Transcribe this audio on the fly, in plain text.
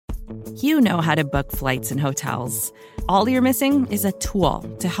You know how to book flights and hotels. All you're missing is a tool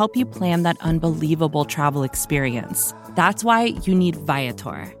to help you plan that unbelievable travel experience. That's why you need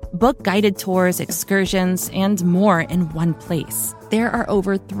Viator. Book guided tours, excursions, and more in one place. There are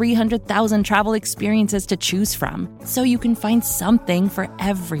over 300,000 travel experiences to choose from, so you can find something for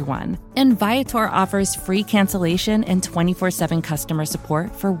everyone. And Viator offers free cancellation and 24/7 customer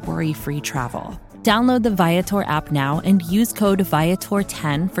support for worry-free travel. Download the Viator app now and use code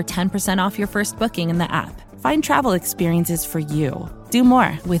Viator10 for 10% off your first booking in the app. Find travel experiences for you. Do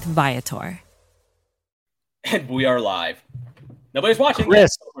more with Viator. And we are live. Nobody's watching.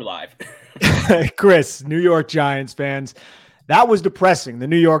 Chris. We're live. Chris, New York Giants fans, that was depressing. The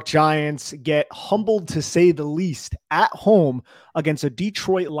New York Giants get humbled, to say the least, at home against a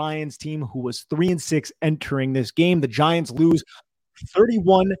Detroit Lions team who was 3-6 entering this game. The Giants lose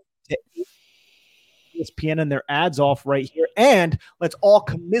 31-8. ESPN and their ads off right here. And let's all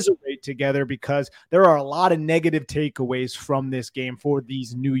commiserate together because there are a lot of negative takeaways from this game for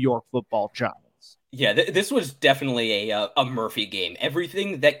these New York Football Giants. Yeah, this was definitely a Murphy game.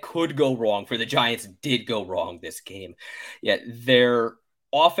 Everything that could go wrong for the Giants did go wrong this game. Yeah, their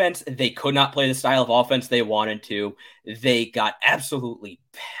offense, they could not play the style of offense they wanted to. They got absolutely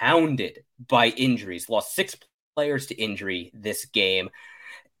pounded by injuries, lost 6 players to injury this game,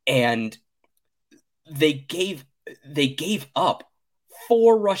 and they gave up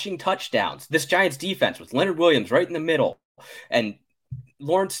 4 rushing touchdowns. This Giants defense with Leonard Williams right in the middle and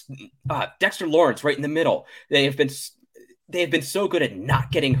Dexter Lawrence right in the middle. They have been so good at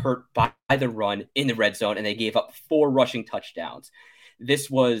not getting hurt by the run in the red zone, and they gave up 4 rushing touchdowns. This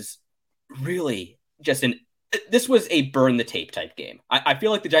was really this was a burn the tape type game. I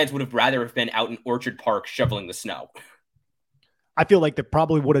feel like the Giants would have rather have been out in Orchard Park shoveling the snow. I feel like they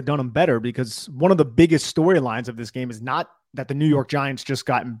probably would have done them better because one of the biggest storylines of this game is not that the New York Giants just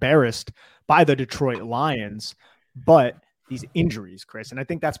got embarrassed by the Detroit Lions, but these injuries, Chris. And I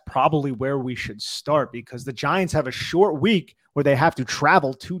think that's probably where we should start because the Giants have a short week where they have to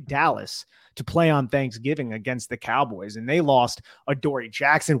travel to Dallas to play on Thanksgiving against the Cowboys. And they lost Adoree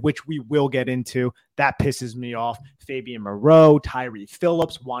Jackson, which we will get into. That pisses me off. Fabian Moreau, Tyree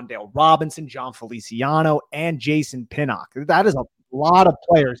Phillips, Wan'Dale Robinson, John Feliciano, and Jason Pinnock. That is a lot of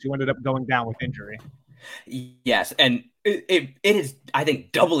players who ended up going down with injury. Yes, and it is, I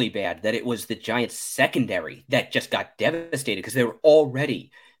think, doubly bad that it was the Giants secondary that just got devastated because they were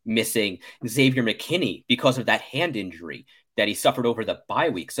already missing Xavier McKinney because of that hand injury that he suffered over the bye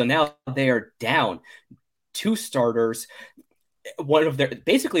week. So now they are down 2 starters, one of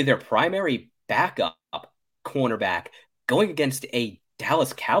their primary backup cornerback going against a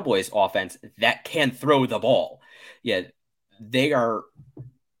Dallas Cowboys offense that can throw the ball. Yeah, they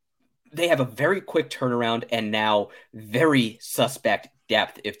have a very quick turnaround and now very suspect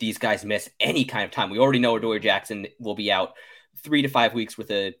depth if these guys miss any kind of time. We already know Adoree Jackson will be out 3 to 5 weeks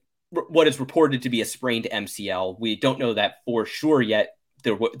with what is reported to be a sprained MCL. We don't know that for sure yet.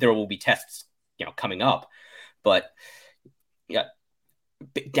 There will be tests, coming up, but yeah,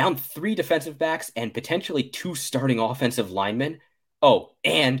 down 3 defensive backs and potentially 2 starting offensive linemen. Oh,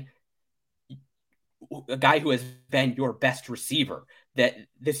 and a guy who has been your best receiver. That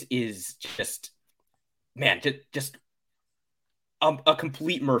this is just a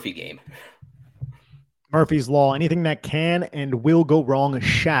complete Murphy game. Murphy's Law. Anything that can and will go wrong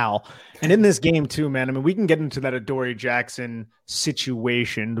shall. And in this game too, man, I mean, we can get into that Adoree Jackson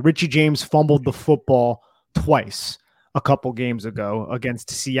situation. Richie James fumbled the football twice a couple games ago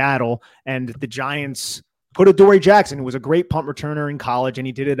against Seattle, and the Giants put Adoree Jackson, who was a great punt returner in college, and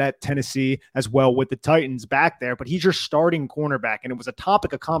he did it at Tennessee as well with the Titans back there, but he's your starting cornerback, and it was a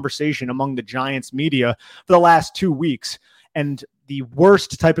topic of conversation among the Giants media for the last 2 weeks. And the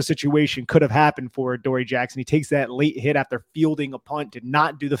worst type of situation could have happened for Adoree Jackson. He takes that late hit after fielding a punt, did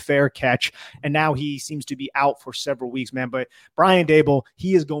not do the fair catch, and now he seems to be out for several weeks, man. But Brian Daboll,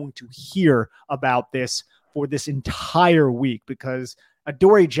 he is going to hear about this for this entire week because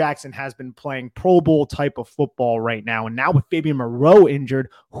Adoree Jackson has been playing Pro Bowl type of football right now. And now with Fabian Moreau injured,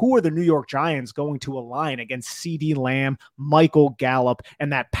 who are the New York Giants going to align against CeeDee Lamb, Michael Gallup,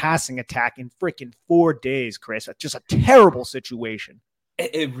 and that passing attack in freaking 4 days, Chris? Just a terrible situation.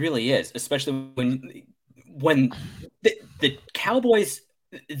 It really is, especially when the Cowboys,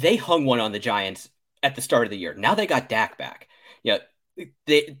 they hung one on the Giants at the start of the year. Now they got Dak back.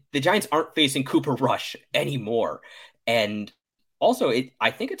 The Giants aren't facing Cooper Rush anymore. And also,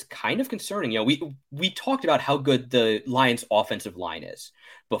 I think it's kind of concerning. We talked about how good the Lions' offensive line is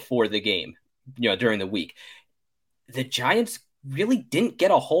before the game, during the week. The Giants really didn't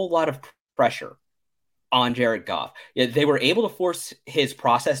get a whole lot of pressure on Jared Goff. Yeah, they were able to force his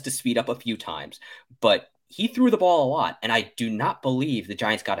process to speed up a few times, but he threw the ball a lot, and I do not believe the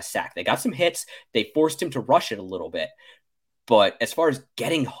Giants got a sack. They got some hits. They forced him to rush it a little bit. But as far as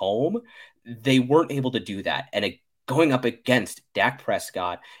getting home, they weren't able to do that. And going up against Dak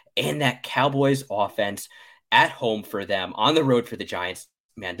Prescott and that Cowboys offense at home for them, on the road for the Giants,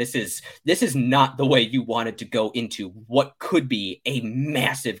 man, this is not the way you wanted to go into what could be a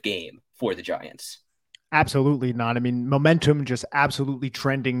massive game for the Giants. Absolutely not. I mean, momentum just absolutely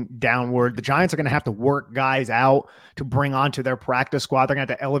trending downward. The Giants are going to have to work guys out to bring onto their practice squad. They're going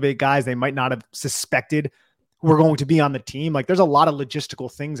to have to elevate guys they might not have suspected who are going to be on the team. Like, there's a lot of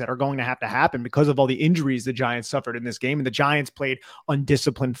logistical things that are going to have to happen because of all the injuries the Giants suffered in this game. And the Giants played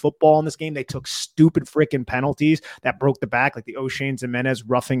undisciplined football in this game. They took stupid freaking penalties that broke the back, like the O'Shane Ximines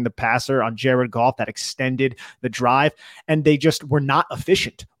roughing the passer on Jared Goff that extended the drive. And they just were not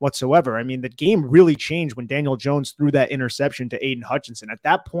efficient whatsoever. I mean, the game really changed when Daniel Jones threw that interception to Aiden Hutchinson. At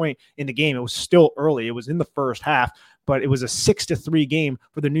that point in the game, it was still early. It was in the first half, but it was a 6-3 game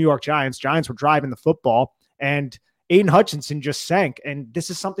for the New York Giants. Giants were driving the football, and Aiden Hutchinson just sank. And this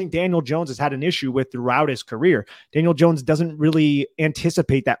is something Daniel Jones has had an issue with throughout his career. Daniel Jones doesn't really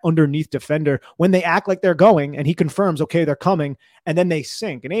anticipate that underneath defender when they act like they're going, and he confirms, okay, they're coming, and then they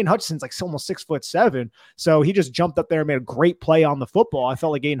sink. And Aiden Hutchinson's like almost 6'7". So he just jumped up there and made a great play on the football. I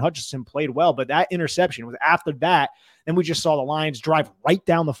felt like Aiden Hutchinson played well, but that interception was after that. Then we just saw the Lions drive right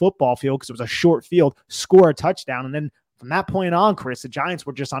down the football field because it was a short field, score a touchdown. And then from that point on, Chris, the Giants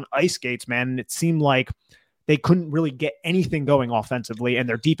were just on ice skates, man. And it seemed like they couldn't really get anything going offensively, and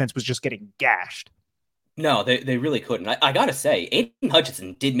their defense was just getting gashed. No, they really couldn't. I got to say, Aiden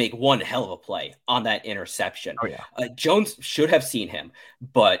Hutchinson did make one hell of a play on that interception. Oh, yeah. Jones should have seen him,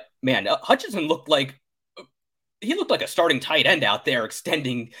 but, man, Hutchinson looked like a starting tight end out there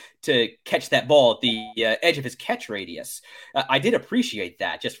extending to catch that ball at the edge of his catch radius. I did appreciate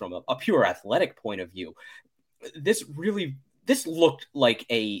that just from a pure athletic point of view. This looked like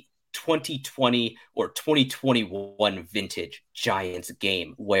a 2020 or 2021 vintage Giants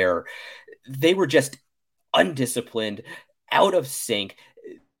game where they were just undisciplined, out of sync.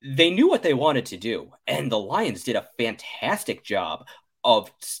 They knew what they wanted to do, and the Lions did a fantastic job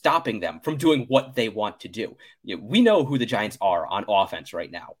of stopping them from doing what they want to do. We know who the Giants are on offense right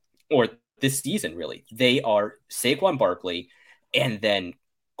now, or this season, really. They are Saquon Barkley and then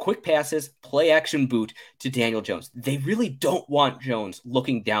quick passes, play action boot to Daniel Jones. They really don't want Jones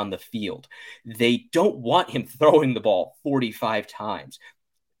looking down the field. They don't want him throwing the ball 45 times.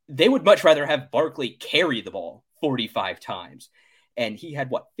 They would much rather have Barkley carry the ball 45 times. And he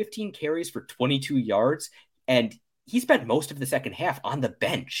had, 15 carries for 22 yards? And he spent most of the second half on the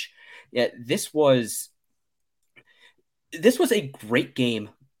bench. Yeah, this was a great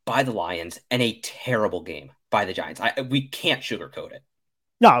game by the Lions and a terrible game by the Giants. We can't sugarcoat it.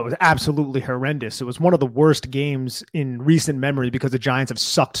 No, it was absolutely horrendous. It was one of the worst games in recent memory because the Giants have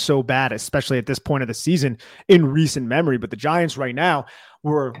sucked so bad, especially at this point of the season in recent memory. But the Giants right now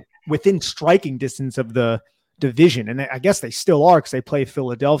were within striking distance of the division. And I guess they still are because they play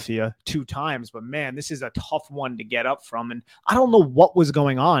Philadelphia 2 times. But man, this is a tough one to get up from. And I don't know what was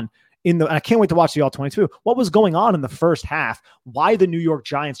going on I can't wait to watch the All-22. What was going on in the first half? Why the New York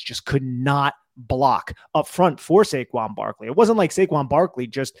Giants just could not block up front for Saquon Barkley. It wasn't like Saquon Barkley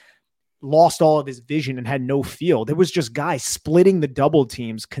just lost all of his vision and had no feel. There was just guys splitting the double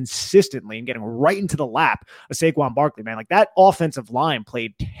teams consistently and getting right into the lap of Saquon Barkley, man. Like, that offensive line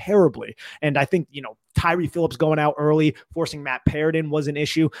played terribly. And I think, Tyree Phillips going out early, forcing Matt Paradin was an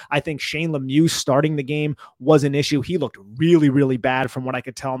issue. I think Shane Lemieux starting the game was an issue. He looked really, really bad from what I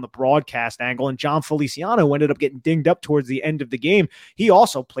could tell on the broadcast angle. And John Feliciano ended up getting dinged up towards the end of the game. He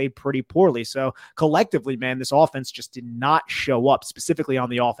also played pretty poorly. So collectively, man, this offense just did not show up, specifically on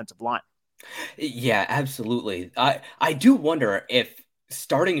the offensive line. Yeah, absolutely. I do wonder if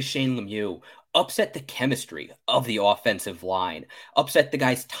starting Shane Lemieux upset the chemistry of the offensive line, upset the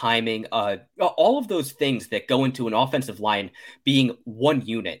guy's timing, all of those things that go into an offensive line being one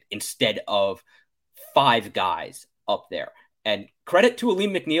unit instead of 5 guys up there. And credit to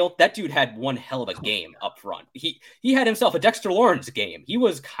Aleem McNeil, that dude had one hell of a game up front. He had himself a Dexter Lawrence game. He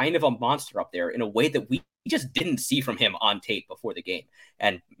was kind of a monster up there in a way that we just didn't see from him on tape before the game.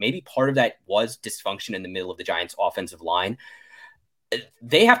 And maybe part of that was dysfunction in the middle of the Giants' offensive line.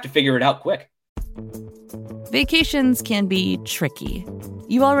 They have to figure it out quick. Vacations can be tricky.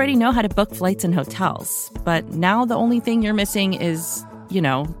 You already know how to book flights and hotels, but now the only thing you're missing is,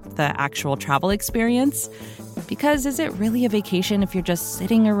 the actual travel experience. Because is it really a vacation if you're just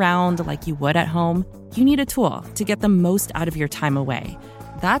sitting around like you would at home? You need a tool to get the most out of your time away.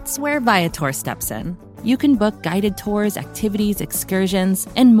 That's where Viator steps in. You can book guided tours, activities, excursions,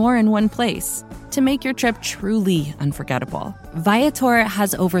 and more in one place to make your trip truly unforgettable. Viator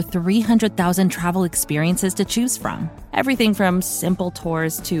has over 300,000 travel experiences to choose from. Everything from simple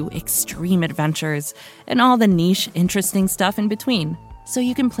tours to extreme adventures and all the niche, interesting stuff in between. So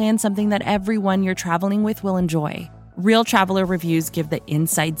you can plan something that everyone you're traveling with will enjoy. Real traveler reviews give the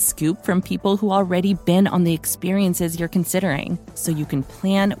inside scoop from people who already been on the experiences you're considering, so you can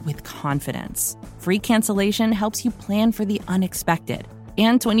plan with confidence. Free cancellation helps you plan for the unexpected.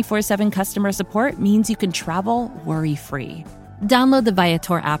 And 24/7 customer support means you can travel worry-free. Download the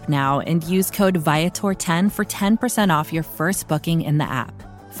Viator app now and use code Viator10 for 10% off your first booking in the app.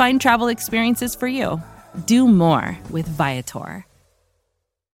 Find travel experiences for you. Do more with Viator.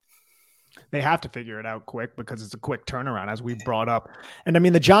 They have to figure it out quick because it's a quick turnaround, as we brought up. And I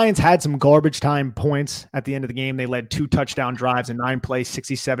mean, the Giants had some garbage time points at the end of the game. They led 2 touchdown drives, a 9-play,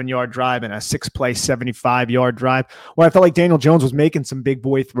 67-yard drive, and a 6-play, 75-yard drive, where I felt like Daniel Jones was making some big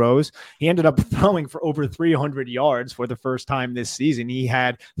boy throws. He ended up throwing for over 300 yards for the first time this season. He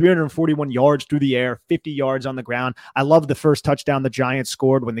had 341 yards through the air, 50 yards on the ground. I love the first touchdown the Giants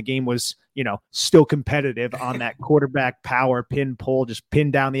scored when the game was, still competitive on that quarterback power pin pull, just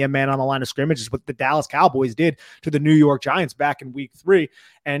pin down the man on the line of scrimmage, is what the Dallas Cowboys did to the New York Giants back in week 3.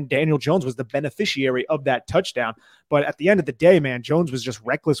 And Daniel Jones was the beneficiary of that touchdown. But at the end of the day, man, Jones was just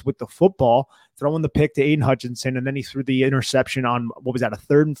reckless with the football, throwing the pick to Aiden Hutchinson. And then he threw the interception on, what was that, a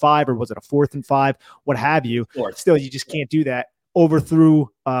 3rd and 5, or was it a 4th and 5, what have you. Still, you just can't do that. Overthrew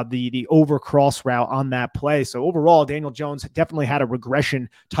the over cross route on that play. So overall, Daniel Jones definitely had a regression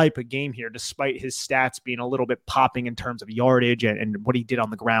type of game here, despite his stats being a little bit popping in terms of yardage and what he did on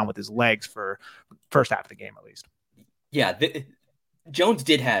the ground with his legs for first half of the game, at least. Yeah, Jones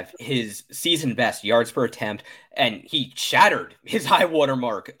did have his season best yards per attempt, and he shattered his high water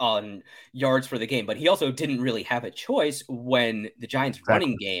mark on yards for the game, but he also didn't really have a choice when the Giants'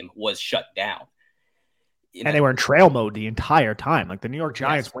 running game was shut down. And they were in trail mode the entire time. Like, the New York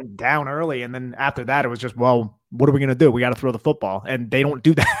Giants went down early, and then after that, it was just, well, what are we going to do? We got to throw the football. And they don't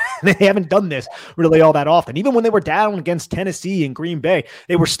do that. They haven't done this really all that often. Even when they were down against Tennessee and Green Bay,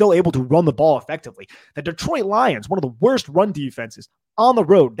 they were still able to run the ball effectively. The Detroit Lions, one of the worst run defenses on the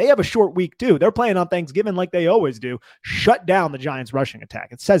road, they have a short week too. They're playing on Thanksgiving like they always do. Shut down the Giants' rushing attack.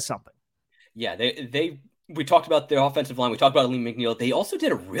 It says something. Yeah, we talked about their offensive line. We talked about Lee McNeil. They also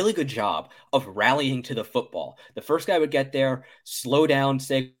did a really good job of rallying to the football. The first guy would get there, slow down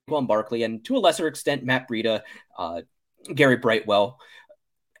Saquon Barkley, and to a lesser extent, Matt Breida, Gary Brightwell.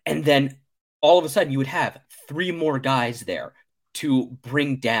 And then all of a sudden, you would have 3 more guys there to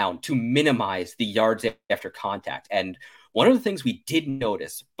bring down, to minimize the yards after contact. And one of the things we did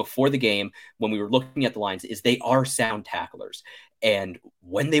notice before the game when we were looking at the lines is they are sound tacklers. And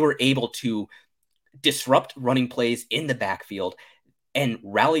when they were able to disrupt running plays in the backfield and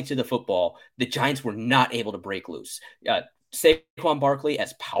rally to the football, the Giants were not able to break loose. Saquon Barkley,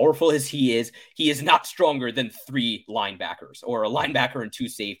 as powerful as he is not stronger than 3 linebackers or a linebacker and 2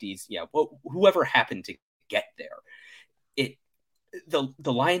 safeties. Whoever happened to get there.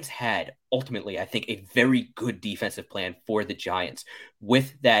 The Lions had ultimately, I think, a very good defensive plan for the Giants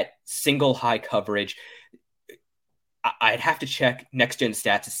with that single high coverage. I'd have to check next gen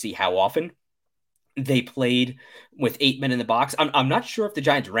stats to see how often they played with 8 men in the box. I'm not sure if the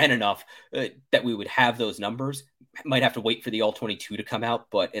Giants ran enough that we would have those numbers. Might have to wait for the All-22 to come out,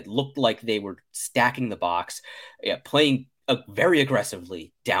 but it looked like they were stacking the box, playing very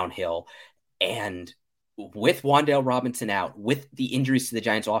aggressively downhill. And with Wan'Dale Robinson out, with the injuries to the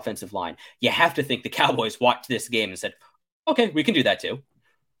Giants' offensive line, you have to think the Cowboys watched this game and said, okay, we can do that too.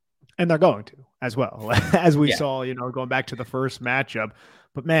 And they're going to as well, as we saw, going back to the first matchup.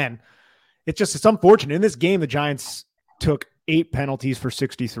 But man, it's unfortunate. In this game, the Giants took 8 penalties for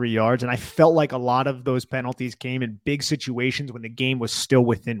 63 yards, and I felt like a lot of those penalties came in big situations when the game was still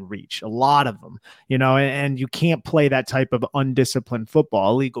within reach. A lot of them, and you can't play that type of undisciplined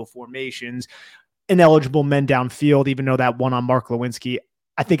football, illegal formations, ineligible men downfield, even though that one on Mark Lewinsky,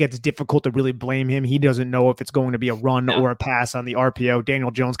 I think it's difficult to really blame him. He doesn't know if it's going to be a run or a pass on the RPO. Daniel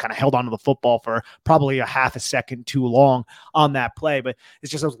Jones kind of held onto the football for probably a half a second too long on that play, but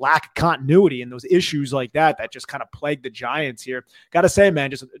it's just those lack of continuity and those issues like that just kind of plagued the Giants here. Got to say, man,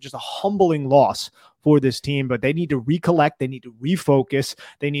 just a humbling loss for this team, but they need to recollect. They need to refocus.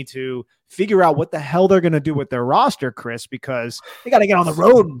 They need to figure out what the hell they're going to do with their roster, Chris, because they got to get on the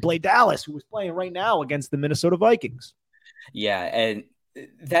road and play Dallas, who is playing right now against the Minnesota Vikings. Yeah, and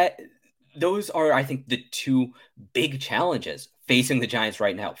those are, I think, the 2 big challenges facing the Giants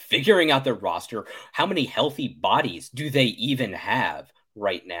right now. Figuring out their roster, how many healthy bodies do they even have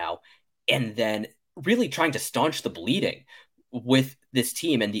right now? And then really trying to staunch the bleeding with this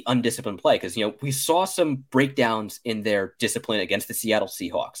team and the undisciplined play. Because, we saw some breakdowns in their discipline against the Seattle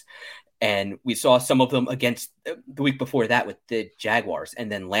Seahawks. And we saw some of them against the week before that with the Jaguars.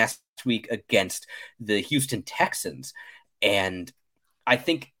 And then last week against the Houston Texans. And I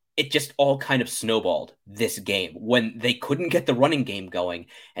think it just all kind of snowballed this game when they couldn't get the running game going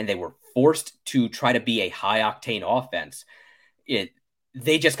and they were forced to try to be a high octane offense.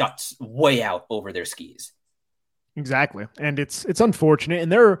 They just got way out over their skis. Exactly. And it's unfortunate.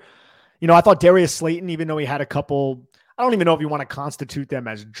 And I thought Darius Slayton, even though he had a couple, I don't even know if you want to constitute them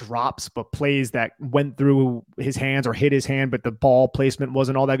as drops, but plays that went through his hands or hit his hand, but the ball placement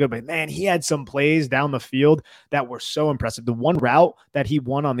wasn't all that good. But man, he had some plays down the field that were so impressive. The one route that he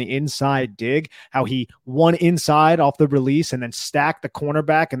won on the inside dig, how he won inside off the release and then stacked the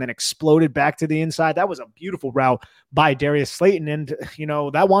cornerback and then exploded back to the inside. That was a beautiful route by Darius Slayton. And,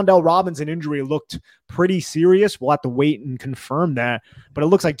 that Wan'Dale Robinson injury looked pretty serious. We'll have to wait and confirm that. But it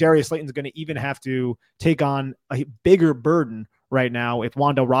looks like Darius Slayton's going to even have to take on a bigger burden right now if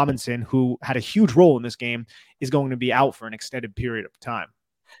Wan'Dale Robinson, who had a huge role in this game, is going to be out for an extended period of time.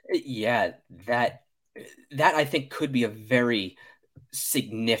 Yeah, that I think could be a very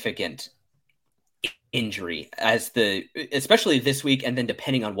significant injury especially this week, and then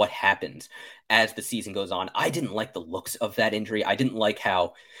depending on what happens as the season goes on. I didn't like the looks of that injury. I didn't like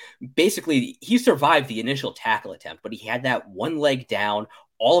how basically he survived the initial tackle attempt, but he had that one leg down,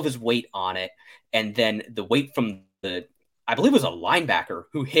 all of his weight on it, and then the weight from I believe it was a linebacker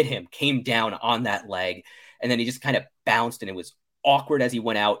who hit him, came down on that leg, and then he just kind of bounced, and it was awkward as he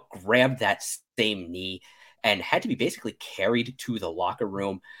went out, grabbed that same knee, and had to be basically carried to the locker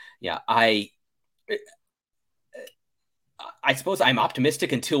room. Yeah, I suppose I'm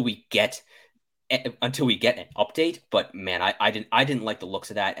optimistic until we get an update, but man, I didn't like the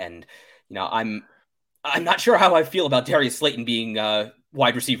looks of that, and I'm not sure how I feel about Darius Slayton being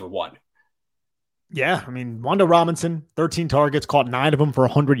wide receiver 1. Yeah, I mean, Wan'Dale Robinson, 13 targets, caught 9 of them for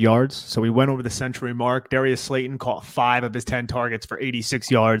 100 yards. So he went over the century mark. Darius Slayton caught 5 of his 10 targets for 86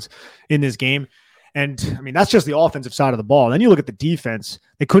 yards in this game. And I mean, that's just the offensive side of the ball. Then you look at the defense,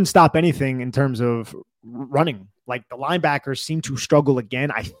 they couldn't stop anything in terms of running. Like the linebackers seem to struggle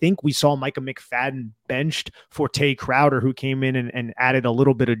again. I think we saw Micah McFadden benched for Tay Crowder, who came in and added a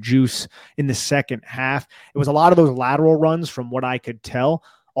little bit of juice in the second half. It was a lot of those lateral runs from what I could tell.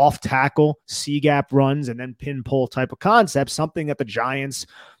 Off tackle, C-gap runs, and then pin pull type of concepts, something that the Giants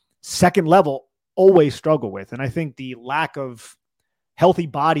second level always struggle with. And I think the lack of healthy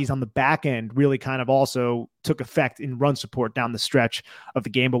bodies on the back end really kind of also took effect in run support down the stretch of the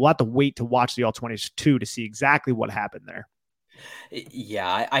game. But we'll have to wait to watch the All-22 to see exactly what happened there.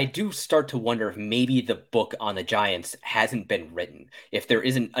 Yeah, I do start to wonder if maybe the book on the Giants hasn't been written, if there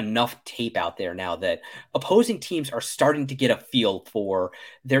isn't enough tape out there now that opposing teams are starting to get a feel for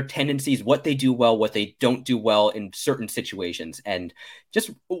their tendencies, what they do well, what they don't do well in certain situations. And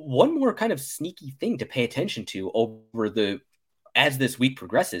just one more kind of sneaky thing to pay attention to as this week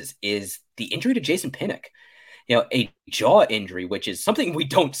progresses is the injury to Jason Pinnock. A jaw injury, which is something we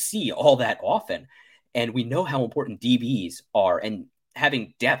don't see all that often. And we know how important DBs are and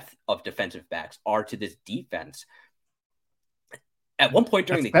having depth of defensive backs are to this defense. At one point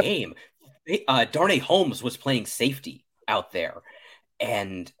during the game, Darnay Holmes was playing safety out there.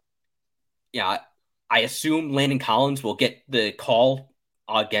 And I assume Landon Collins will get the call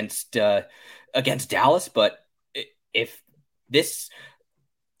against Dallas. But if this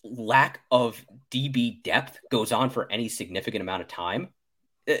lack of DB depth goes on for any significant amount of time,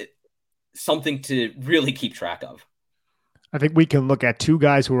 something to really keep track of. I think we can look at 2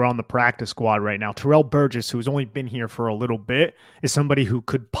 guys who are on the practice squad right now. Terrell Burgess, who's only been here for a little bit, is somebody who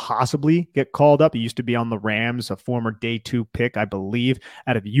could possibly get called up. He used to be on the Rams, a former day 2 pick, I believe,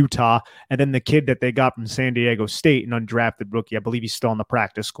 out of Utah. And then the kid that they got from San Diego State, an undrafted rookie, I believe he's still on the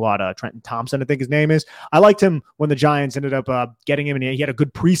practice squad, Trenton Thompson, I think his name is. I liked him when the Giants ended up getting him, and he had a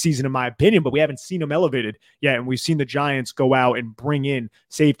good preseason in my opinion, but we haven't seen him elevated yet. And we've seen the Giants go out and bring in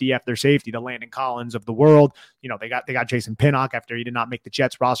safety after safety, the Landon Collins of the world. They got Jason Pinnock after he did not make the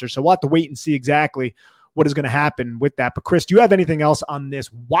Jets roster. So we'll have to wait and see exactly what is going to happen with that. But Chris, do you have anything else on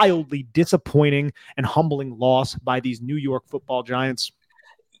this wildly disappointing and humbling loss by these New York Football Giants?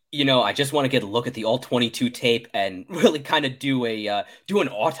 I just want to get a look at the All-22 tape and really kind of do an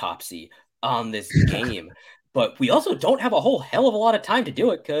autopsy on this game. But we also don't have a whole hell of a lot of time to do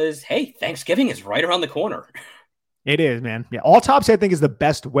it because, hey, Thanksgiving is right around the corner. It is, man. Yeah. Autopsy, I think, is the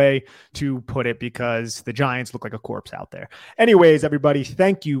best way to put it because the Giants look like a corpse out there. Anyways, everybody,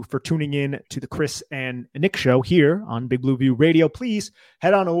 thank you for tuning in to the Chris and Nick show here on Big Blue View Radio. Please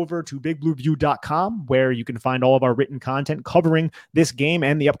head on over to bigblueview.com where you can find all of our written content covering this game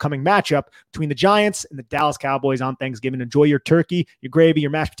and the upcoming matchup between the Giants and the Dallas Cowboys on Thanksgiving. Enjoy your turkey, your gravy,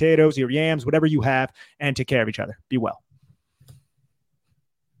 your mashed potatoes, your yams, whatever you have, and take care of each other. Be well.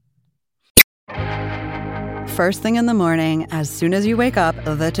 First thing in the morning, as soon as you wake up,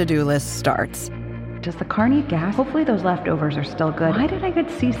 the to-do list starts. Does the car need gas? Hopefully those leftovers are still good. Why did I get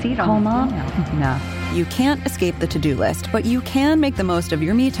CC'd on Mom? No. You can't escape the to-do list, but you can make the most of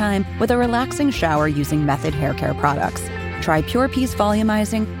your me time with a relaxing shower using Method Hair Care products. Try Pure Peace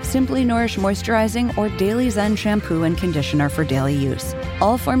Volumizing, Simply Nourish Moisturizing, or Daily Zen Shampoo and Conditioner for daily use.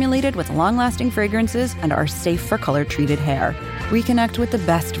 All formulated with long-lasting fragrances and are safe for color-treated hair. Reconnect with the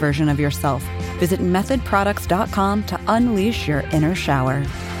best version of yourself. Visit methodproducts.com to unleash your inner shower.